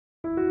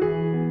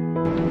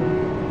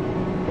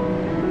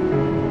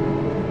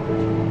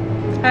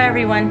Hi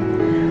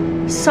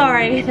everyone.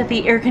 Sorry that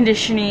the air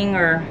conditioning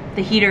or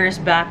the heater is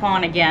back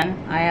on again.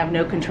 I have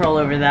no control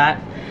over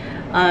that.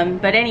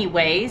 But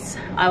anyways,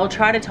 I will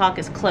try to talk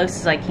as close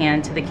as I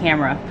can to the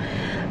camera.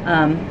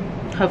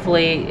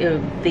 Hopefully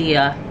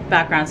the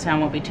background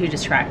sound won't be too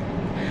distracting.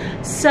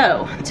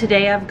 So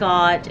today I've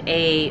got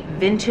a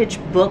vintage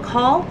book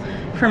haul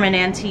from an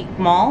antique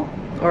mall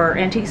or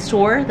antique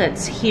store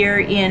that's here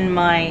in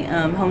my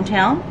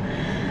hometown.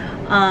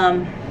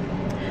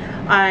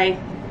 I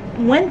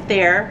went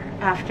there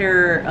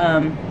after,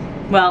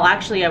 well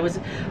actually I was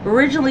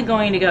originally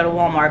going to go to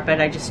Walmart,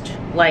 but I just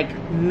like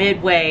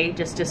midway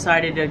just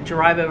decided to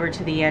drive over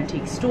to the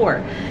antique store.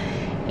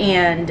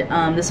 And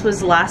this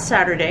was last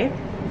Saturday.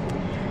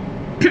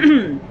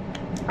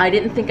 I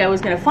didn't think I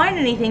was going to find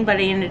anything, but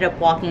I ended up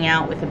walking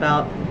out with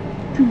about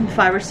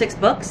 5 or 6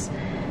 books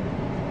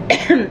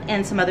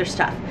and some other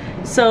stuff.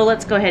 So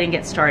let's go ahead and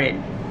get started.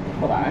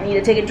 Hold on, I need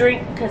to take a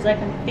drink because I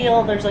can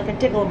feel there's like a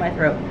tickle in my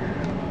throat.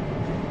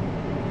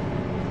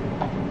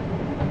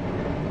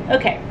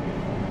 Okay,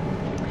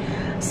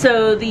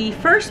 so the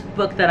first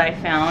book that I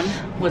found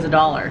was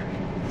 $1,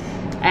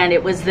 and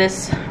it was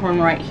this one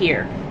right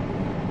here,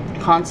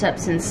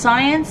 Concepts in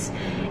Science.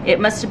 It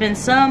must have been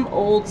some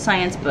old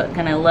science book,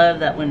 and I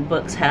love that when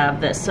books have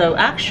this. So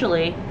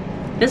actually,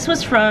 this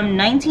was from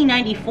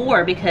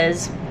 1994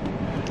 because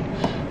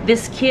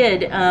this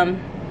kid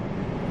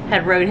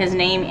had wrote his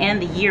name and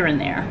the year in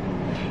there.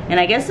 And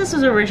I guess this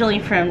was originally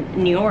from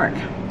New York.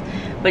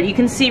 But you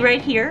can see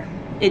right here,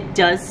 it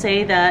does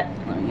say that,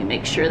 let me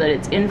make sure that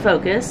it's in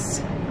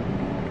focus.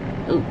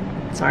 Oh,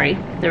 sorry,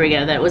 there we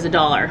go, that was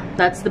 $1.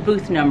 That's the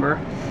booth number.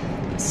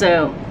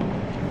 So,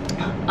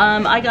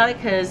 I got it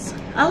because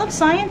I love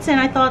science and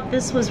I thought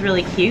this was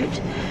really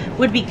cute.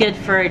 Would be good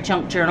for a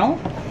junk journal.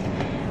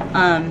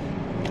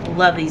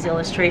 Love these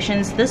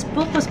illustrations. This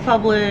book was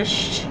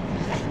published,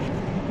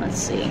 let's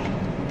see.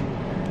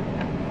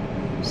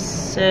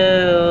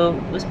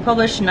 So, it was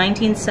published in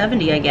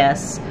 1970, I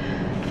guess,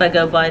 if I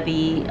go by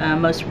the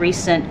most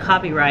recent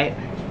copyright.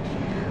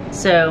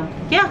 So,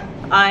 yeah,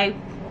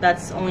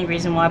 that's the only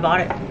reason why I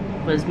bought it,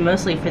 was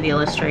mostly for the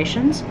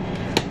illustrations.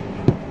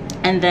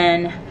 And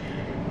then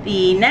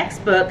the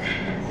next book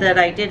that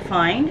I did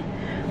find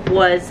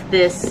was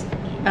this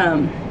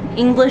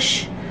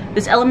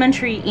this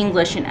Elementary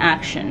English in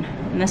Action.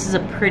 And this is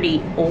a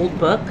pretty old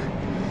book.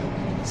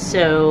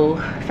 So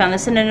I found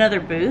this in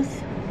another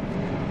booth.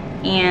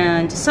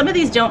 And some of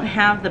these don't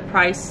have the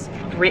price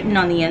written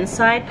on the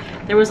inside.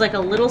 There was like a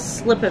little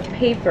slip of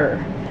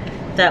paper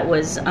that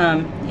was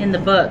in the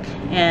book.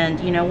 And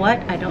you know what?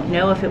 I don't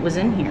know if it was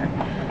in here.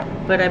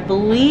 But I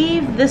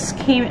believe this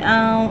came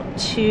out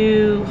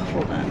to,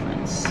 hold on,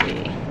 let's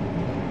see.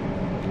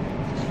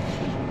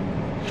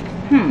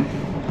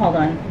 Hold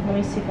on, let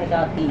me see if I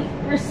got the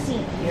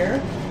receipt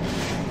here.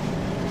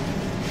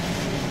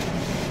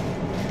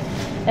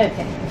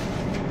 Okay.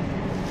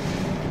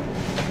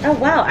 Oh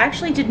wow, I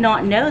actually did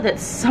not know that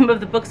some of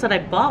the books that I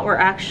bought were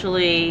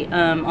actually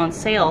on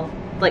sale,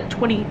 like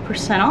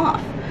 20%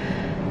 off.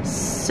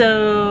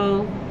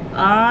 So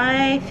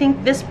I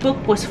think this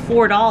book was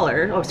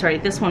 $4. Oh, sorry,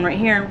 this one right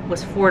here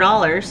was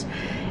 $4,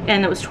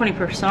 and it was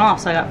 20%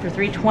 off, so I got it for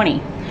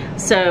 $3.20.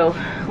 So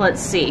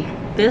let's see.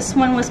 This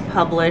one was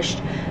published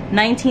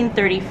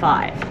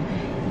 1935,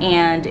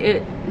 and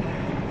it,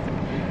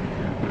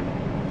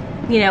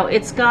 you know,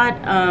 it's got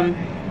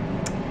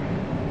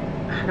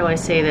how do I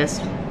say this?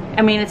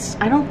 I mean,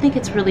 I don't think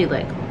it's really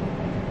like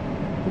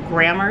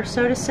grammar,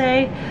 so to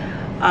say.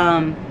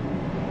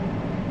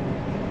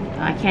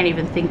 I can't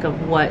even think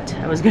of what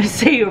I was going to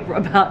say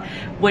about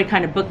what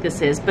kind of book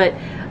this is, but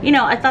you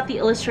know, I thought the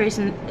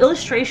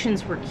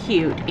illustrations were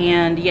cute,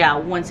 and yeah,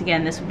 once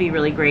again, this would be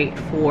really great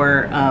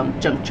for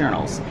junk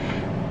journals.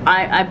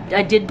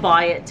 I did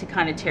buy it to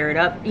kind of tear it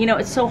up. You know,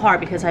 it's so hard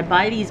because I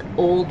buy these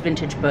old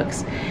vintage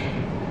books,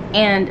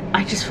 and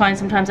I just find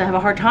sometimes I have a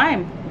hard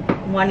time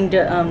wanting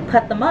to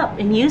cut them up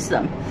and use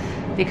them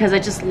because I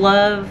just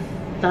love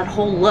that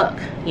whole look,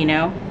 you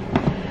know.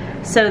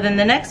 So then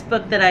the next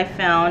book that I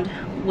found,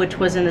 which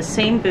was in the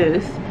same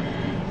booth,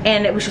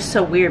 and it was just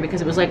so weird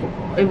because it was like,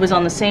 it was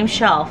on the same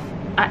shelf.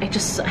 I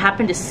just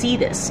happened to see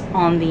this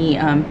on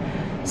the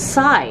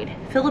side,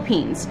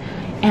 Philippines,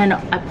 and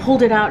I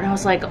pulled it out and I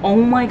was like, oh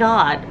my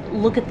God,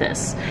 look at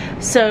this.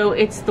 So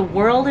it's The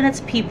World and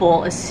Its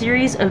People, a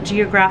series of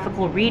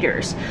geographical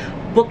readers.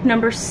 Book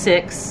number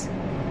 6,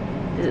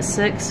 is it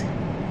 6?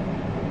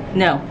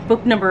 No,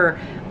 book number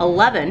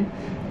 11,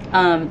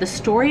 The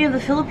Story of the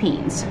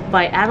Philippines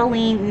by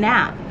Adeline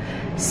Knapp.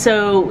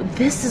 So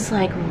this is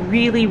like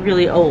really,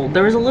 really old.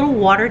 There was a little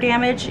water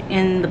damage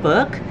in the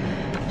book,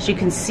 as you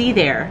can see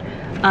there.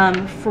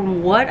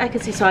 From what I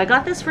could see, so I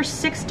got this for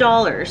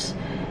 $6.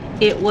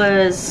 It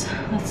was,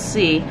 let's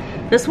see,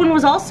 this one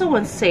was also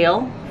on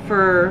sale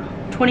for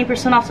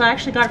 20% off, so I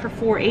actually got it for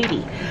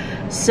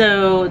 $4.80.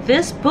 So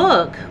this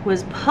book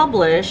was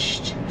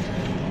published,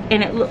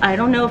 and I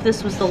don't know if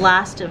this was the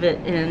last of it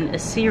in a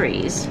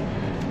series,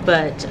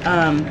 but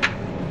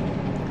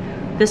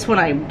This one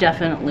I'm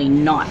definitely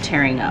not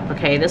tearing up,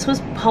 okay? This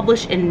was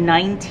published in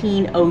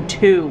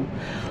 1902.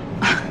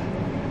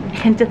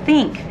 And to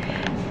think,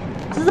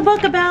 this is a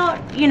book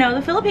about, you know,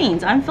 the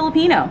Philippines. I'm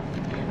Filipino.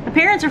 My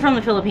parents are from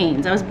the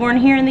Philippines. I was born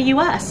here in the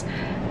US.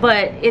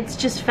 But it's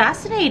just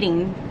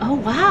fascinating. Oh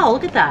wow,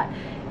 look at that.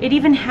 It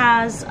even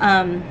has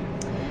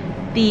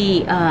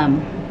the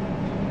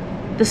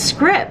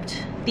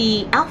script,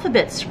 the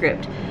alphabet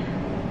script.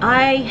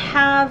 I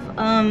have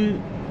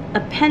a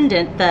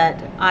pendant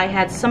that I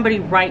had somebody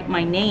write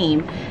my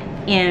name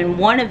in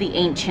one of the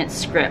ancient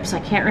scripts. I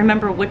can't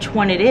remember which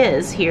one it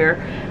is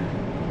here,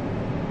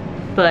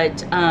 but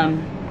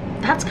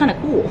that's kind of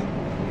cool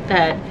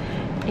that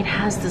it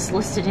has this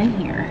listed in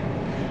here.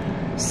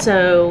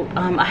 So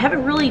I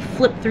haven't really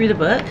flipped through the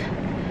book,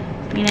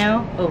 you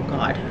know. Oh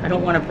God, I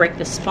don't want to break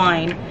the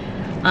spine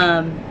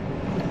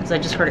because I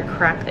just heard it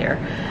crack there.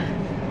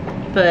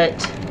 But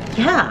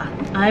yeah,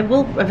 I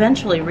will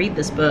eventually read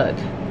this book.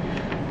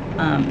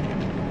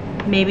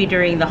 Maybe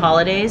during the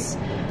holidays,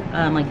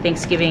 like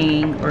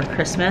Thanksgiving or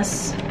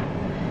Christmas.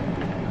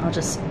 I'll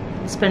just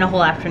spend a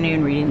whole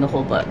afternoon reading the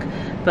whole book.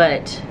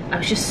 But I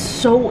was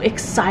just so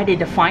excited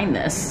to find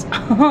this.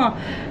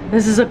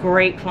 This is a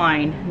great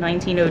find,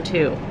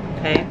 1902,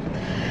 okay?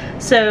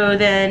 So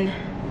then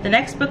the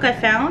next book I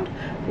found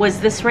was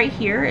this right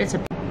here. It's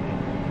a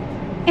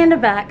and a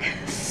back.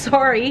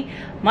 Sorry,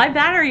 my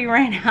battery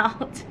ran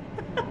out.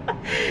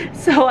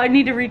 So I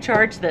need to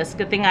recharge this.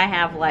 Good thing I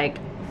have like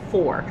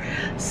 4.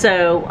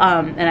 So,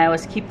 and I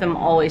always keep them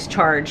always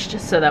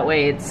charged so that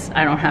way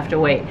I don't have to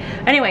wait.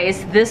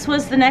 Anyways, this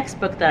was the next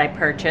book that I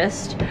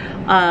purchased.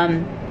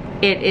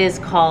 It is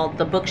called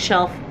The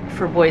Bookshelf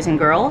for Boys and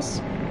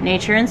Girls,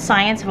 Nature and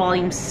Science,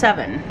 Volume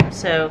 7.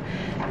 So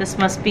this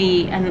must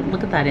be, and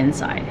look at that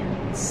inside.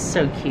 It's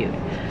so cute.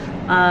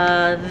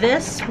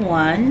 This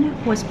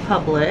one was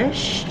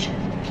published,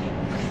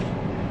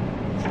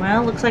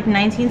 well, looks like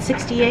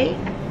 1968.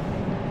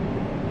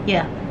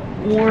 Yeah,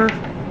 or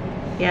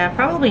yeah,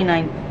 probably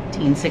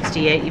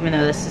 1968, even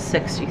though this is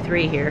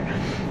 63 here.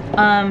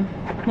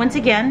 Once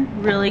again,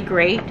 really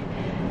great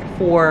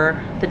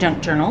for the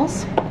junk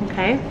journals,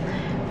 okay,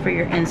 for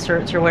your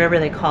inserts or whatever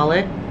they call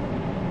it.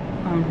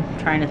 I'm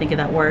trying to think of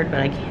that word,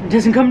 but it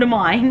doesn't come to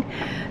mind.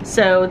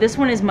 So this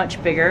one is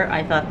much bigger.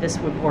 I thought this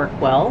would work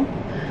well.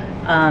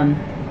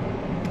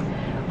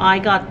 I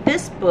got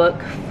this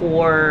book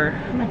for,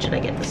 how much did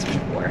I get this one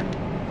for?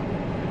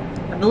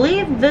 I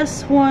believe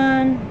this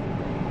one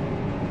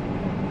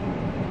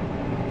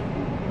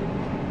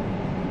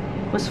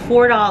was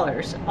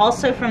 $4.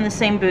 Also from the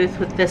same booth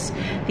with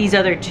these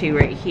other two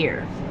right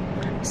here.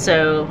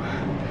 So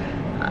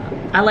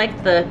I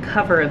liked the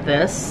cover of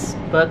this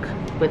book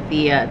with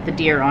the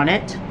deer on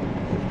it.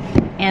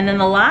 And then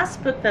the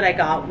last book that I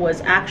got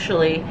was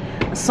actually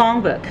a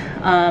songbook,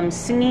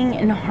 Singing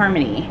in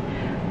Harmony,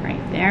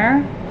 right there.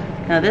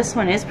 Now this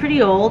one is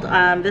pretty old.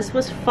 This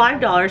was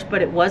 $5,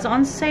 but it was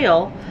on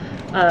sale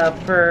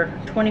for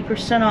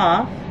 20%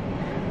 off.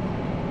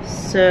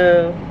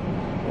 So,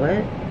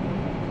 what?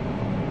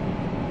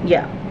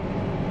 Yeah.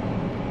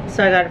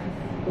 So I got it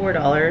for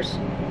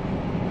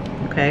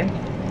 $4. Okay,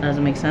 that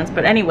doesn't make sense.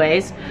 But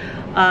anyways,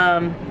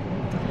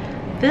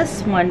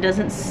 this one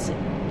doesn't,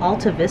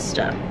 Alta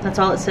Vista. That's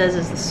all it says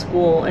is the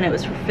school, and it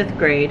was for 5th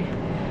grade.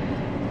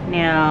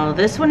 Now,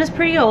 this one is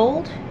pretty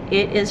old.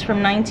 It is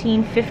from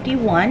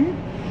 1951.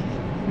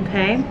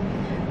 Okay,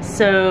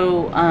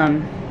 so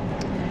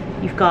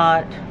you've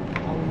got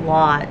a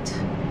lot.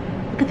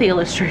 Look at the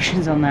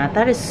illustrations on that.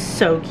 That is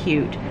so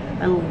cute.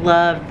 I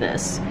love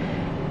this.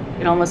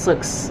 It almost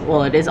looks,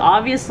 well, it is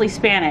obviously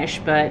Spanish,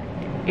 but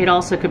it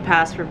also could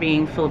pass for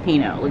being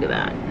Filipino. Look at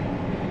that.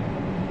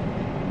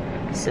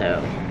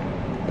 So,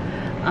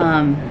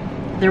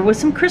 there was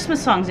some Christmas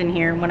songs in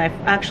here. When I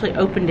actually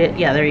opened it,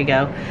 yeah, there you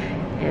go.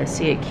 Yeah,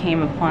 see, it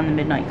came upon the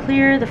midnight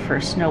clear, the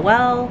first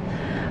Noel.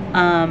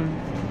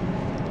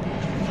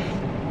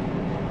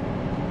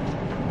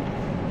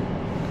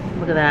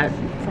 Look at that,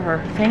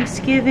 for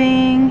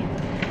Thanksgiving.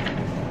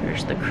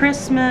 There's the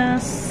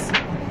Christmas.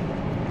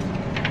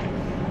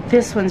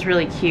 This one's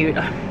really cute.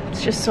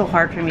 It's just so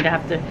hard for me to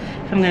have to,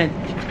 if I'm gonna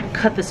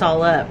cut this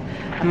all up,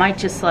 I might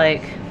just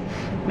like,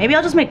 maybe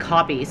I'll just make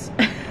copies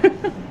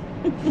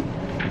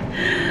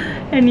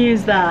and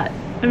use that.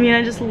 I mean,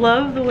 I just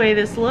love the way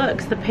this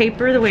looks. The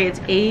paper, the way it's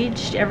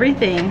aged,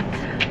 everything.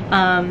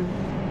 I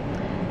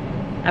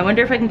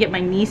wonder if I can get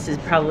my nieces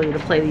probably to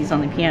play these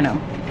on the piano,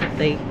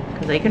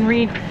 because they can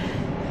read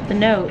the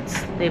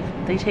notes. They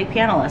take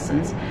piano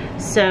lessons.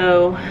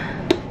 So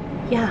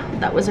yeah,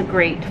 that was a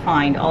great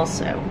find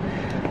also.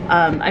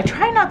 I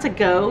try not to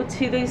go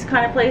to these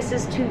kind of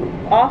places too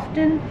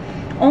often,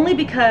 only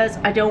because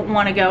I don't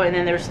want to go and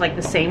then there's like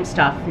the same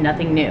stuff,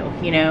 nothing new,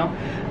 you know?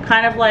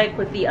 Kind of like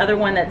with the other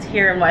one that's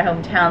here in my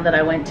hometown that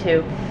I went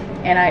to,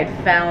 and I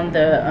had found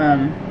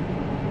the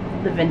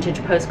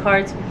vintage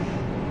postcards.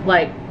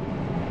 Like,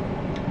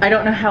 I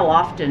don't know how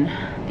often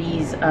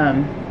these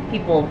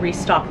people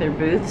restock their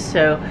booths,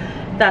 so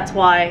that's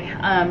why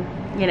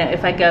you know,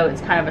 if I go,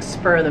 it's kind of a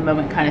spur of the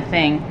moment kind of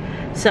thing.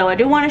 So I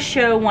do want to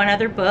show one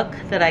other book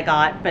that I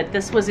got, but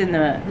this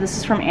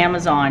is from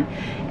Amazon,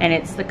 and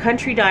it's The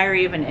Country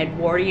Diary of an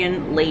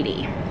Edwardian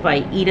Lady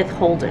by Edith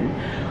Holden.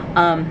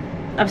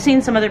 I've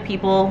seen some other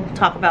people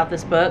talk about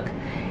this book,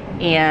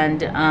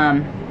 and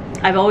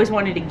I've always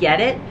wanted to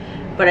get it,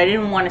 but I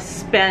didn't want to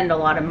spend a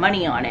lot of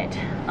money on it.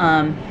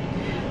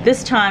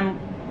 This time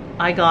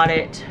I got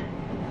it,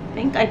 I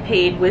think I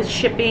paid with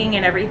shipping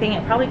and everything.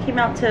 It probably came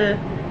out to,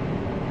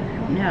 I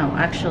don't know,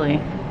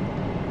 actually.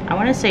 I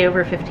want to say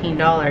over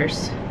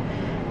 $15.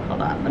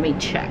 Hold on, let me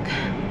check.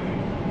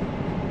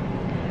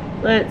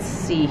 Let's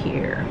see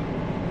here.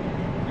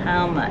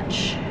 How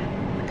much?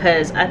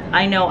 Because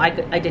I know I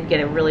did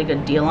get a really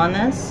good deal on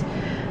this.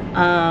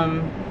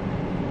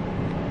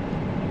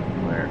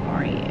 Where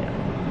are you?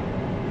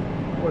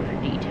 Order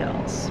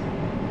details.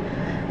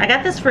 I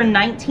got this for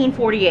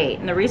 $19.48,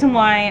 and the reason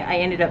why I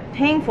ended up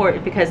paying for it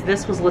is because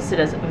this was listed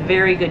as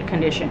very good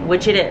condition,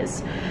 which it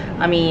is.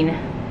 I mean,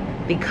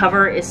 the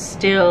cover is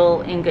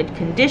still in good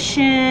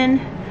condition.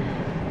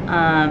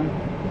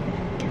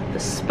 The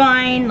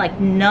spine, like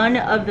none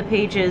of the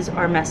pages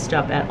are messed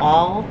up at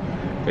all.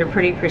 They're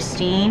pretty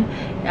pristine.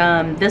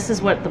 This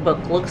is what the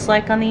book looks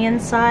like on the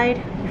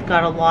inside. You've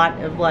got a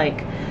lot of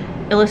like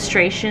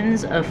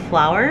illustrations of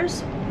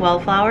flowers,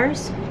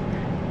 wildflowers,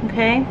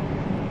 okay?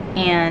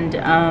 And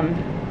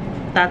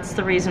that's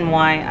the reason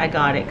why I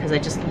got it, because I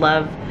just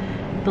love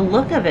the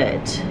look of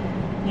it.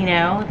 You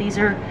know, these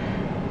are,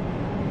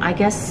 I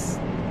guess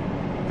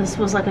this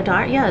was like a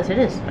diary. Yes, it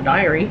is a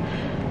diary,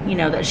 you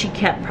know, that she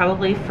kept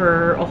probably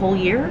for a whole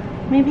year,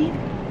 maybe.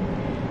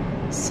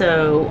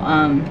 So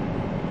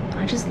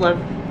I just love,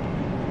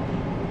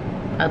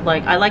 I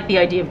like the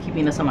idea of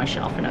keeping this on my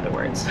shelf, in other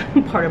words,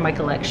 part of my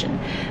collection.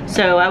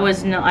 So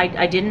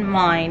I didn't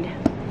mind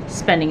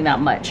spending that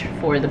much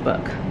for the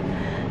book.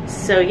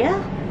 So yeah,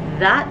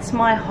 that's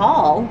my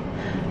haul,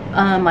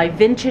 my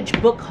vintage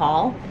book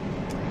haul.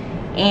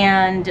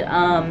 And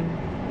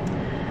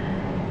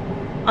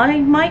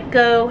I might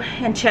go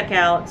and check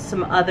out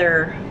some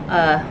other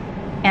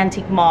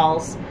antique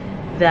malls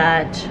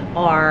that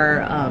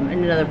are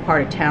in another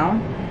part of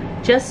town,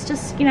 just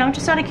you know,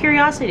 just out of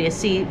curiosity to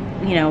see,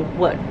 you know,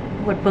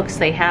 what books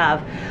they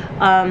have.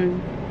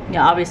 You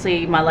know,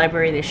 obviously my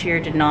library this year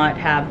did not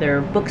have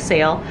their book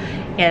sale,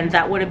 and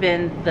that would have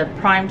been the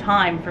prime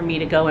time for me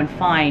to go and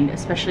find,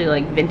 especially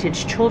like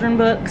vintage children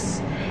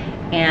books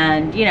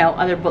and, you know,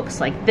 other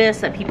books like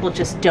this that people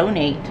just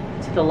donate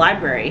to the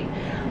library.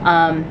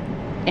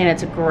 And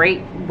it's a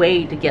great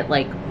way to get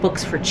like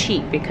books for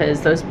cheap,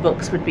 because those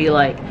books would be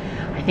like,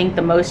 I think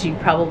the most you'd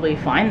probably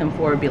find them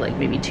for would be like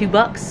maybe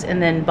 $2,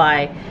 and then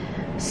by,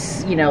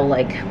 you know,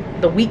 like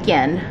the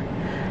weekend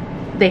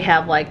they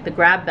have like the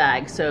grab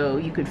bag, so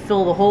you could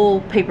fill the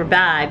whole paper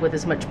bag with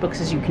as much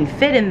books as you can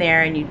fit in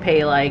there, and you'd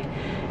pay like,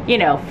 you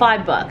know,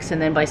 $5, and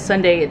then by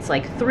Sunday it's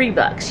like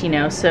 $3, you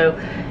know. So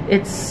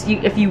it's,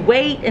 if you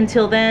wait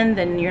until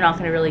then you're not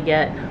going to really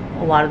get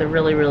a lot of the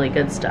really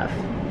good stuff.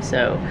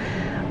 So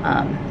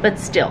but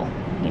still,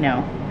 you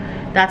know,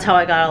 that's how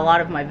I got a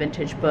lot of my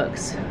vintage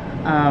books.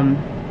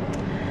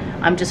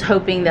 I'm just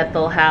hoping that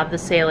they'll have the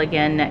sale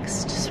again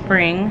next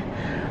spring,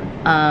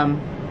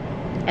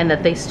 and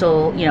that they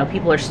still, you know,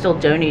 people are still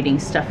donating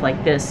stuff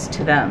like this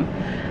to them.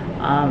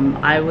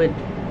 I would,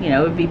 you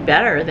know, it would be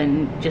better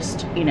than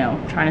just, you know,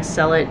 trying to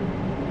sell it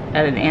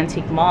at an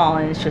antique mall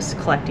and it's just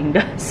collecting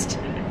dust.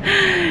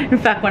 In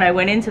fact, when I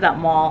went into that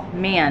mall,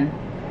 man,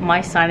 my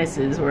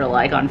sinuses were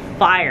like on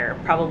fire,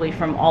 probably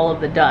from all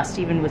of the dust,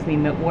 even with me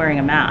wearing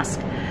a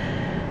mask.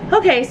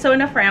 Okay, so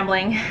enough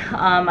rambling.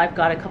 I've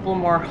got a couple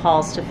more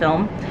hauls to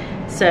film,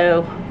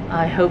 so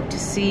I hope to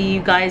see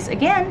you guys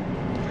again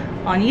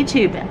on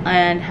YouTube,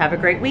 and have a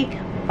great week.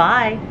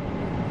 Bye.